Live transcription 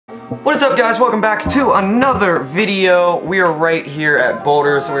What is up, guys? Welcome back to another video. We are right here at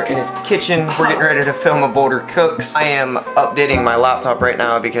Boulder's. We're in his kitchen. We're getting ready to film a Boulder Cooks. I am updating my laptop right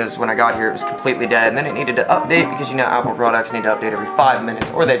now because when I got here it was completely dead, and then it needed to update because you know Apple products need to update every 5 minutes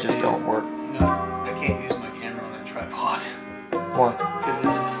or they just don't work. No, I can't use my camera on a tripod. Why? Because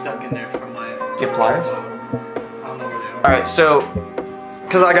this is stuck in there from my... Do you have pliers? I don't know where they are. Alright, so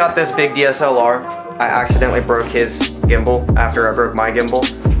because I got this big DSLR, I accidentally broke his gimbal after I broke my gimbal.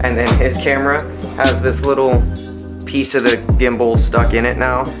 And then his camera has this little piece of the gimbal stuck in it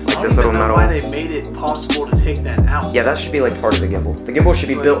now, like this little metal. I don't know why they made it possible to take that out. Yeah, that should be like part of the gimbal. The gimbal should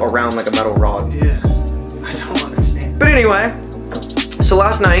be built around like a metal rod. Yeah, I don't understand. But anyway, so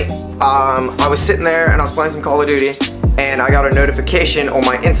last night, I was sitting there and I was playing some Call of Duty, and I got a notification on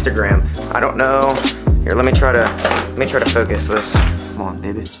my Instagram. I don't know. Here, let me try to focus this. Come on,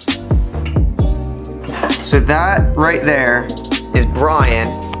 baby. So that right there is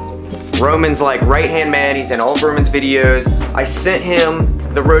Brian. Roman's like right-hand man. He's in all of Roman's videos. I sent him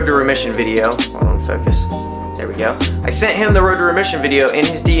the Road to Remission video. Hold on, focus. There we go. I sent him the Road to Remission video in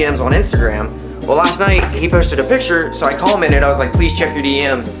his DMs on Instagram. Well, last night he posted a picture, so I commented. I was like, please check your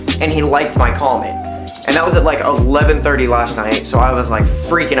DMs, and he liked my comment. And that was at like 11:30 last night, so I was like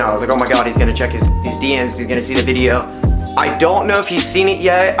freaking out. I was like, oh my god, he's gonna check his DMs, he's gonna see the video. I don't know if he's seen it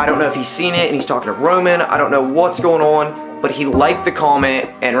yet. I don't know if he's seen it and he's talking to Roman. I don't know what's going on. But he liked the comment,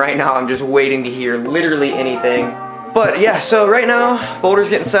 and right now I'm just waiting to hear literally anything. But yeah, so right now, Boulder's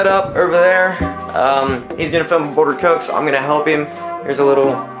getting set up over there. He's gonna film Boulder Cooks. I'm gonna help him. Here's a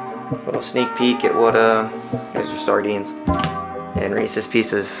little sneak peek at what, here's your sardines, and Reese's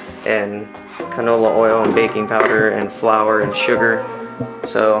Pieces, and canola oil, and baking powder, and flour, and sugar.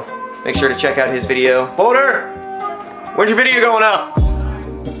 So, make sure to check out his video. Boulder, when's your video going up?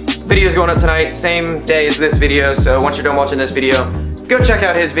 Video's going up tonight, same day as this video, so once you're done watching this video, go check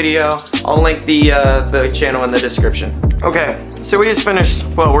out his video. I'll link the channel in the description. Okay, so we just finished,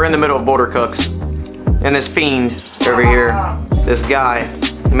 well, we're in the middle of Boulder Cooks, and this fiend over here, this guy,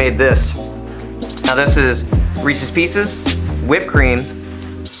 made this. Now this is Reese's Pieces, whipped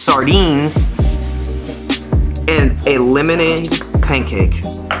cream, sardines, and a lemonade pancake.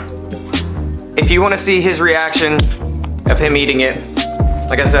 If you want to see his reaction of him eating it,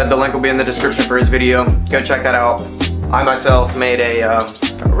 like I said, the link will be in the description for his video. Go check that out. I myself made a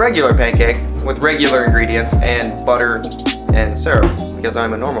regular pancake with regular ingredients and butter and syrup because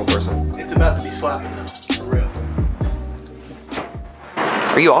I'm a normal person. It's about to be slapping though, for real.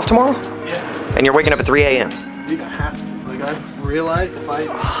 Are you off tomorrow? Yeah. And you're waking up at 3 a.m. Dude, I have to. Like, I've realized if I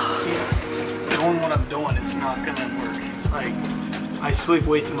keep doing what I'm doing, it's not gonna work. Like, I sleep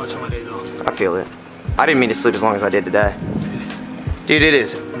way too much on my days off. I feel it. I didn't mean to sleep as long as I did today. Dude, it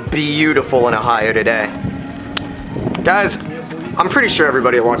is beautiful in Ohio today. Guys, I'm pretty sure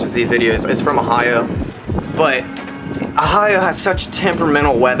everybody that watches these videos is from Ohio, but Ohio has such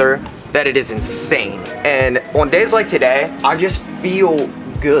temperamental weather that it is insane. And on days like today, I just feel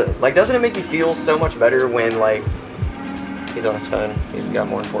good. Like, doesn't it make you feel so much better when, like, he's on his phone, he's got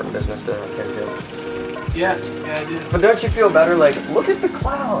more important business to attend to? Yeah, I do. But don't you feel better? Like, look at the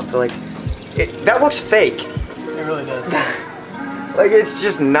clouds. Like, that looks fake. It really does. Like, it's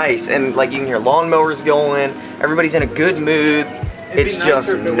just nice, and like you can hear lawnmowers going, everybody's in a good mood. It's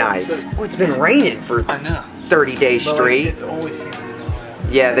just nice. Oh, it's been raining for 30 days straight. Like, it's always humid in Ohio.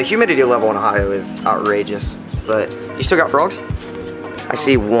 Yeah, the humidity level in Ohio is outrageous. But you still got frogs? I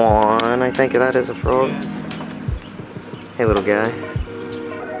see one, I think that is a frog. Yeah. Hey, little guy.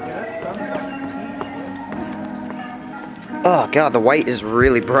 Oh god, the white is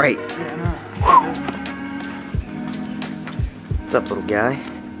really bright. What's up, little guy?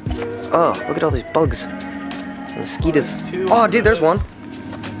 Oh, look at all these bugs. Mosquitoes. Oh, dude, there's one.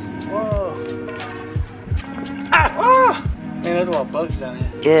 Whoa. Ah! Man, there's a lot of bugs down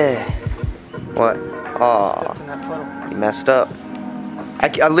here. Yeah. What? Oh. Stepped in that puddle. You messed up.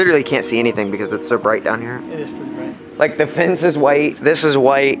 I literally can't see anything because it's so bright down here. It is pretty bright. Like, the fence is white. This is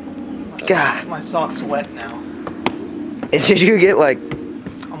white. God. My sock's wet now. Did you get, like...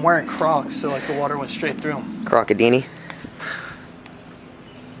 I'm wearing Crocs, so, like, the water went straight through them. Crocodini?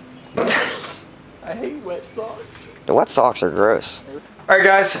 I hate wet socks. The wet socks are gross. Alright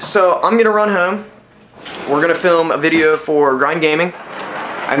guys, so I'm gonna run home. We're gonna film a video for Grind Gaming.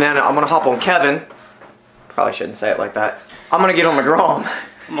 And then I'm gonna hop on Kevin. Probably shouldn't say it like that. I'm gonna get on the Grom.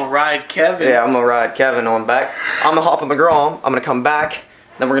 I'm gonna ride Kevin. Yeah, I'm gonna ride Kevin on back. I'm gonna hop on the Grom. I'm gonna come back.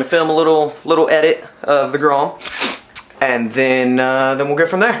 Then we're gonna film a little edit of the Grom. And then we'll go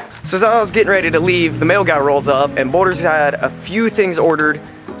from there. So as I was getting ready to leave, the mail guy rolls up and Boulder's had a few things ordered.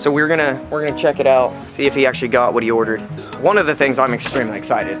 So we're gonna check it out, see if he actually got what he ordered. One of the things I'm extremely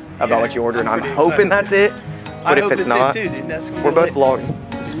excited about what you ordered, and I'm hoping that's it. But if it's not, we're both vlogging.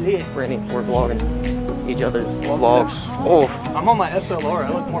 Brittany, we're vlogging each other's vlogs. Oh, I'm on my SLR.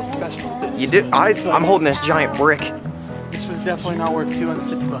 I look more professional with this. You do? I'm holding this giant brick. This was definitely not worth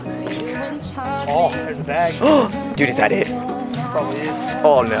 250 bucks. Oh, there's a bag. Dude, is that it? Probably is.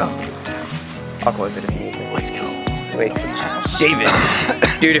 Oh no. I'll close it if you need it. Let's go. Wait, David.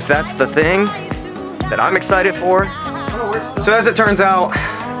 Dude, if that's the thing that I'm excited for. So as it turns out,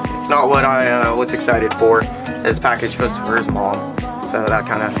 it's not what I was excited for. This package was for his mom. So that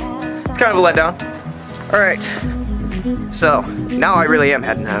it's kind of a letdown. All right. So now I really am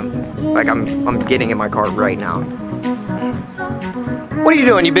heading home. Like I'm getting in my car right now. What are you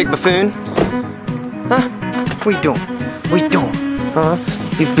doing, you big buffoon? Huh? What you doing? What you doing? Huh?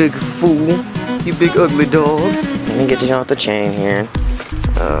 You big fool. You big ugly dog. Let me get you off the chain here.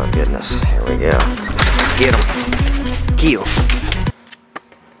 Oh goodness. Here we go. Get him. Kill.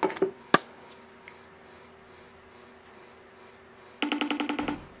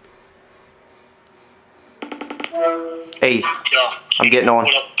 Hey, Yeah. I'm getting on.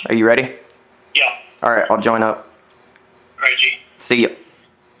 Are you ready? Yeah. All right, I'll join up. Alright, G. See ya.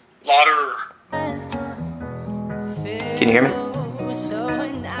 Lauder. Can you hear me?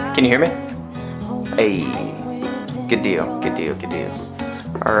 Can you hear me? Hey, good deal, good deal, good deal.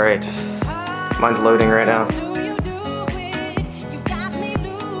 All right, mine's loading right now.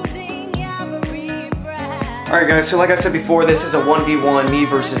 All right, guys, so like I said before, this is a 1v1, me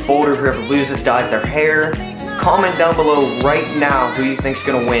versus Boulder. Whoever loses dyes their hair. Comment down below right now who you think's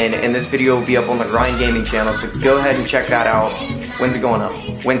gonna win, and this video will be up on the Grind Gaming channel, so go ahead and check that out. When's it going up?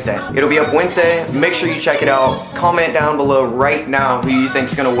 Wednesday. It'll be up Wednesday. Make sure you check it out. Comment down below right now who you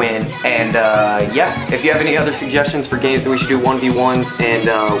think's gonna win, and yeah, if you have any other suggestions for games that we should do 1v1s and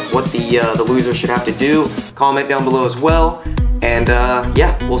what the loser should have to do, comment down below as well. And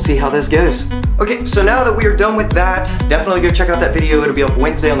yeah, we'll see how this goes. Okay, so now that we are done with that, definitely go check out that video. It'll be up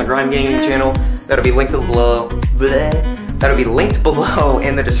Wednesday on the Grind Gaming channel. That'll be linked below. That'll be linked below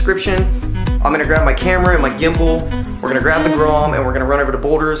in the description. I'm gonna grab my camera and my gimbal. We're gonna grab the grom and we're gonna run over to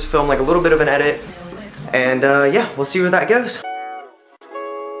Boulders, film like a little bit of an edit. And yeah, we'll see where that goes.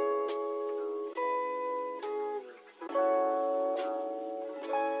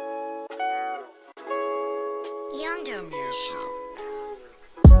 Yonder music.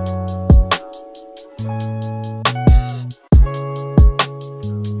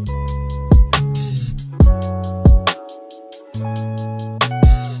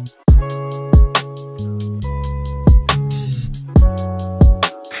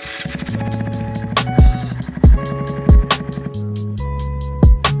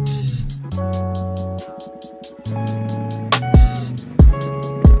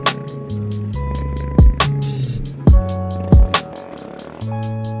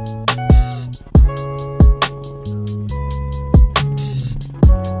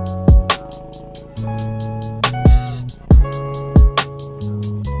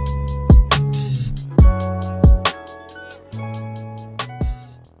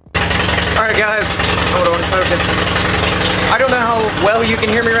 Alright guys, hold on, focus. I don't know how well you can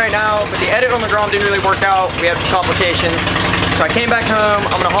hear me right now, but the edit on the grom didn't really work out. We had some complications. So I came back home,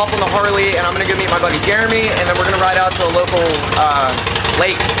 I'm gonna hop on the Harley and I'm gonna go meet my buddy Jeremy, and then we're gonna ride out to a local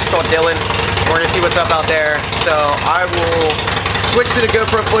lake. It's called Dillon. We're gonna see what's up out there. So I will switch to the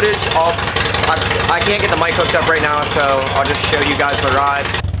GoPro footage. I can't get the mic hooked up right now, so I'll just show you guys the ride.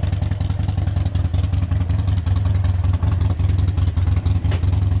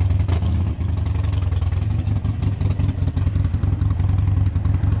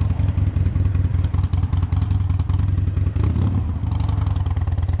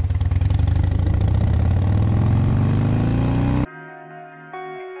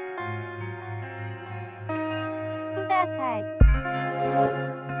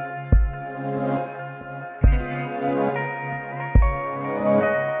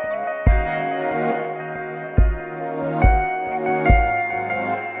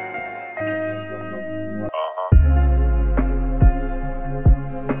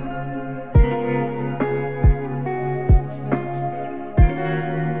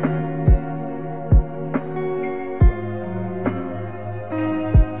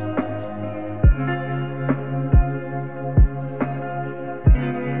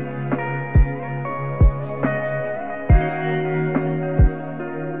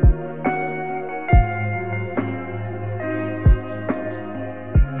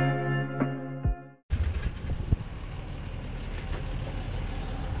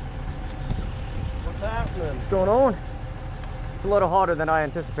 What's going on? It's a little hotter than I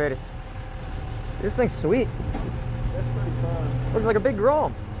anticipated. This thing's sweet. It's pretty fun. Looks like a big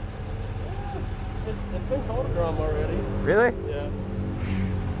grom. It's been called a grom already. Really? Yeah.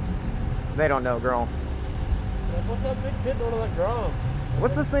 They don't know grom. Like, what's that big kid doing to that grom?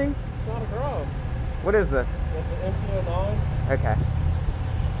 What's this thing? It's not a grom. What is this? It's an MT-09. Okay.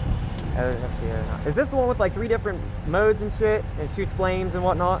 MT-09. Is this the one with like 3 different modes and shit? And shoots flames and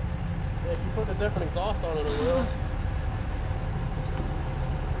whatnot? Yeah, if you put a different exhaust on it, it will.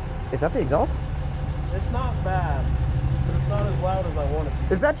 Is that the exhaust? It's not bad, but it's not as loud as I want it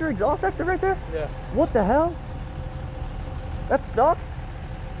to. Is that your exhaust exit right there? Yeah. What the hell? That's stuck?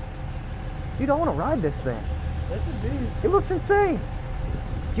 Dude, I want to ride this thing. It's a beast. It looks insane.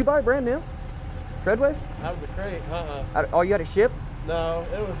 Did you buy it brand new? Treadways? Out of the crate, Oh, you had it shipped? No,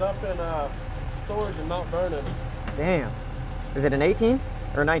 it was up in storage in Mount Vernon. Damn. Is it an 18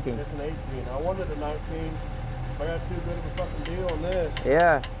 or 19? It's an 18. I wanted a 19. I got too good of a fucking deal on this.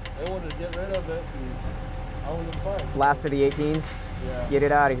 Yeah. They wanted to get rid of it, and I wanted to fight. Last of the 18s? Yeah. Get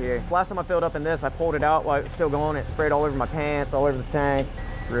it out of here. Last time I filled up in this, I pulled it out while it was still going. It sprayed all over my pants, all over the tank.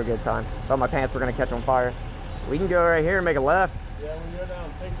 Real good time. Thought my pants were gonna catch on fire. We can go right here and make a left. Yeah, when you're down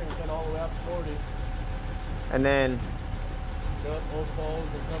Pinkerton all the way out to 40. And then, Go up Old Falls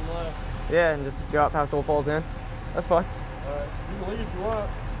and come left. yeah, and just go out past Old Falls Inn. That's fine. Alright, you can leave if you want.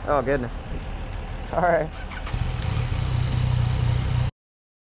 Oh, goodness. All right.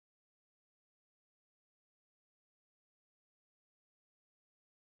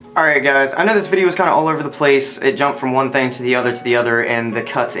 Alright guys, I know this video was kind of all over the place. It jumped from one thing to the other, and the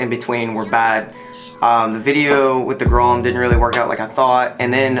cuts in between were bad. The video with the grom didn't really work out like I thought,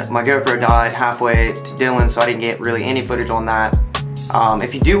 and then my GoPro died halfway to Dylan, so I didn't get really any footage on that.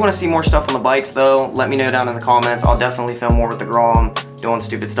 If you do want to see more stuff on the bikes though, let me know down in the comments. I'll definitely film more with the grom, doing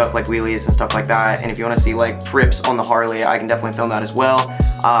stupid stuff like wheelies and stuff like that. And if you want to see like trips on the Harley, I can definitely film that as well.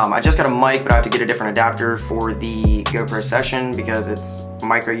 I just got a mic, but I have to get a different adapter for the GoPro Session because it's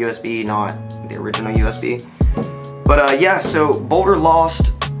micro USB, not the original USB. But yeah, so Boulder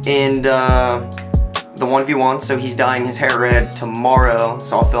lost in the 1v1, so he's dyeing his hair red tomorrow,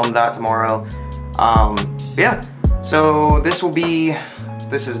 so I'll film that tomorrow. Yeah, so this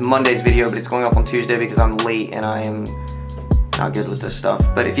is Monday's video, but it's going up on Tuesday because I'm late and I am not good with this stuff.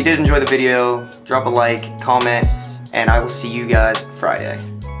 But if you did enjoy the video, drop a like, comment, and I will see you guys Friday.